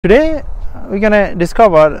Today we're going to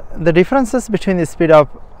discover the differences between the speed of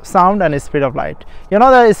sound and the speed of light. You know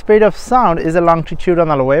that the speed of sound is a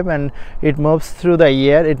longitudinal wave and it moves through the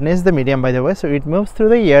air. It needs the medium, by the way, so it moves through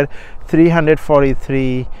the air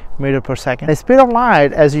 343 meters per second. The speed of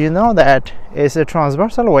light, as you know, that is a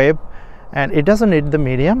transversal wave and it doesn't need the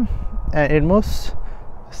medium and it moves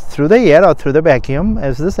through the air or through the vacuum.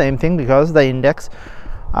 It's the same thing because the index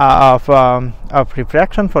of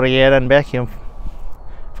refraction for air and vacuum,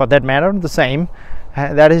 for that matter, the same,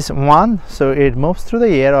 that is 1. So it moves through the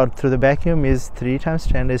air or through the vacuum is 3 times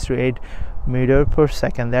 10 raised to 8 meter per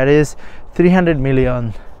second. That is 300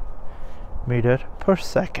 million meter per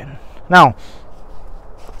second. Now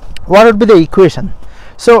what would be the equation?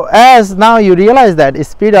 So as now you realize that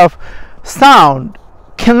speed of sound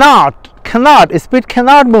cannot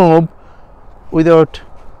move without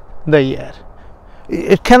the air.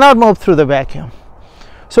 It cannot move through the vacuum.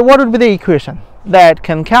 So what would be the equation that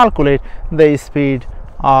can calculate the speed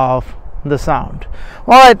of the sound?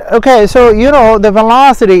 All right, okay, so you know the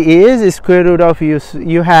velocity is square root of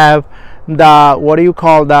you have the what do you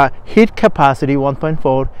call the heat capacity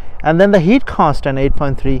 1.4 and then the heat constant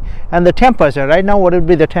 8.3 and the temperature. Right now what would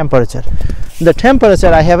be the temperature? The temperature,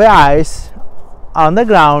 I have ice on the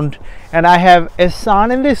ground and I have a sun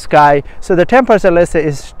in the sky, so the temperature, let's say,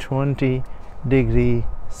 is 20 degrees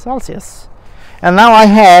Celsius. And now I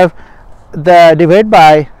have the divided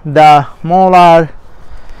by the molar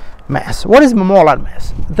mass. What is molar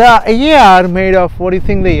mass? The air made of, what do you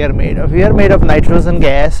think the air made of? Air made of nitrogen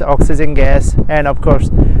gas, oxygen gas, and of course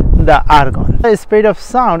the argon. The speed of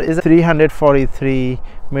sound is 343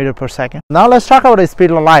 meters per second. Now let's talk about the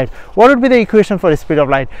speed of light. What would be the equation for the speed of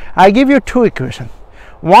light? I give you two equations.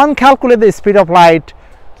 One, calculate the speed of light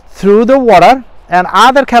through the water, and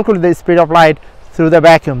other, calculate the speed of light through the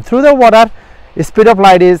vacuum. Through the water, speed of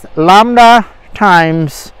light is lambda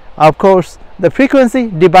times, of course, the frequency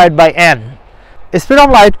divided by n. Speed of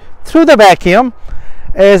light through the vacuum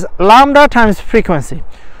is lambda times frequency.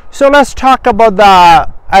 So let's talk about the,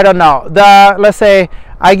 I don't know, the, let's say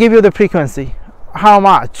I give you the frequency. How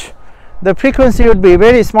much? The frequency would be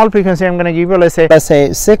very small frequency. I'm going to give you, let's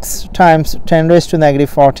say 6 times 10 raised to negative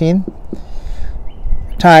 14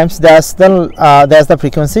 times, that's the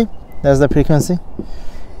frequency,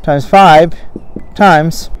 times 5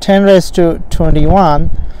 times 10 raised to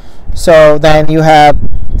 21. So then you have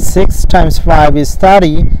 6 times 5 is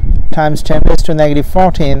 30 times 10 raised to negative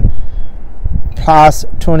 14 plus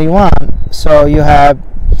 21. So you have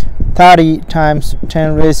 30 times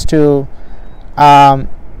 10 raised to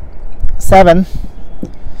 7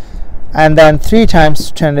 and then 3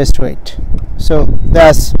 times 10 raised to 8. So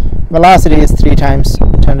that's velocity is 3 times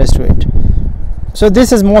 10 raised to 8. So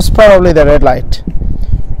this is most probably the red light.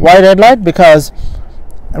 Why red light? Because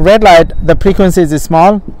red light, the frequency is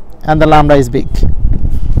small and the lambda is big.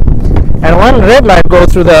 And when red light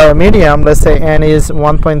goes through the medium, let's say n is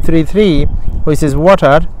 1.33, which is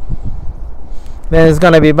water, then it's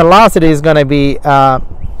going to be, velocity is going to be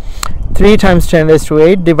 3 times 10 raised to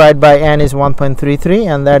 8 divided by n is 1.33,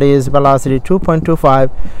 and that is velocity 2.25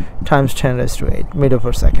 times 10 raised to 8 meter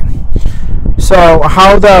per second. So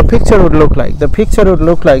how the picture would look like? The picture would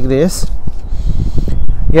look like this.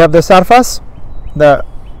 You have the surface,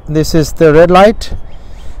 this is the red light,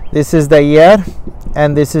 this is the air,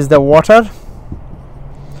 and this is the water,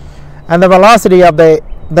 and the velocity of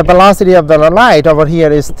the light over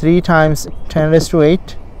here is 3 times 10 raised to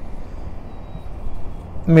 8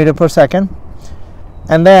 meter per second,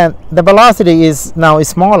 and then the velocity is now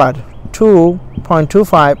smaller,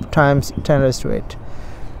 2.25 times 10 raised to 8.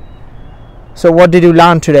 So what did you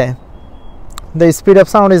learn today? The speed of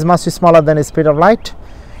sound is much smaller than the speed of light,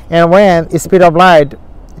 and when speed of light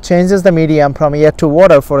changes the medium from air to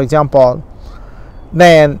water, for example,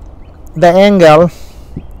 then the angle,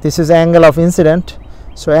 this is angle of incident,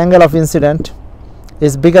 so angle of incident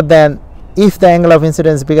is bigger than, if the angle of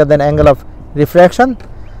incidence is bigger than angle of refraction,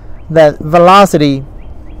 the velocity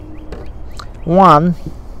 1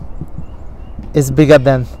 is bigger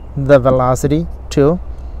than the velocity 2.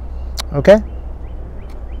 Okay,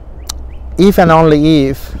 if and only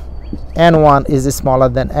if n1 is smaller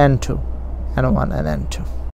than n2, n1 and n2.